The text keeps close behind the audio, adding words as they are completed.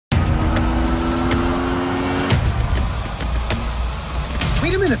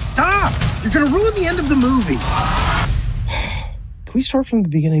minute, stop! You're gonna ruin the end of the movie. Can we start from the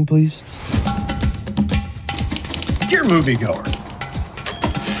beginning, please? Dear moviegoer,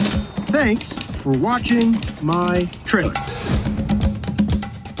 thanks for watching my trailer.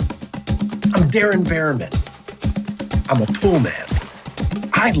 I'm Darren Behrman. I'm a poolman.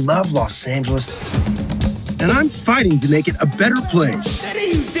 I love Los Angeles, and I'm fighting to make it a better place.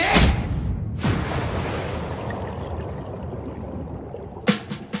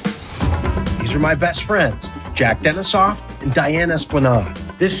 These are my best friends, Jack Denisoff and Diane Esplanade.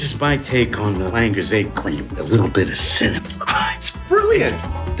 This is my take on the Langers cream. A little bit of cinnamon. It's brilliant.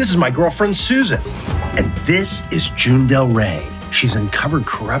 This is my girlfriend, Susan. And this is June Del Rey. She's uncovered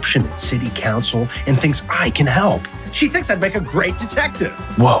corruption at city council and thinks I can help. She thinks I'd make a great detective.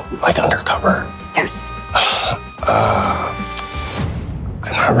 Whoa, like undercover? Yes. I'm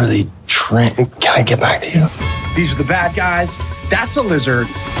not really trained. Can I get back to you? These are the bad guys. That's a lizard.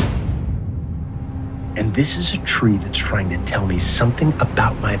 And this is a tree that's trying to tell me something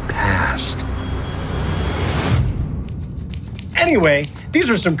about my past. Anyway, these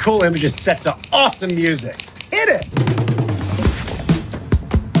are some cool images set to awesome music. Hit it!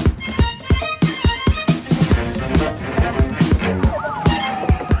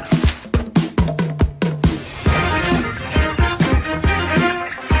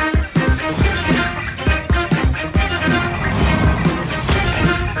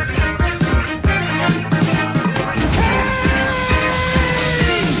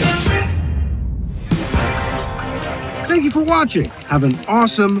 Thank you for watching. Have an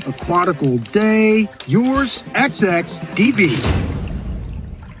awesome aquatical day. Yours, XXDB.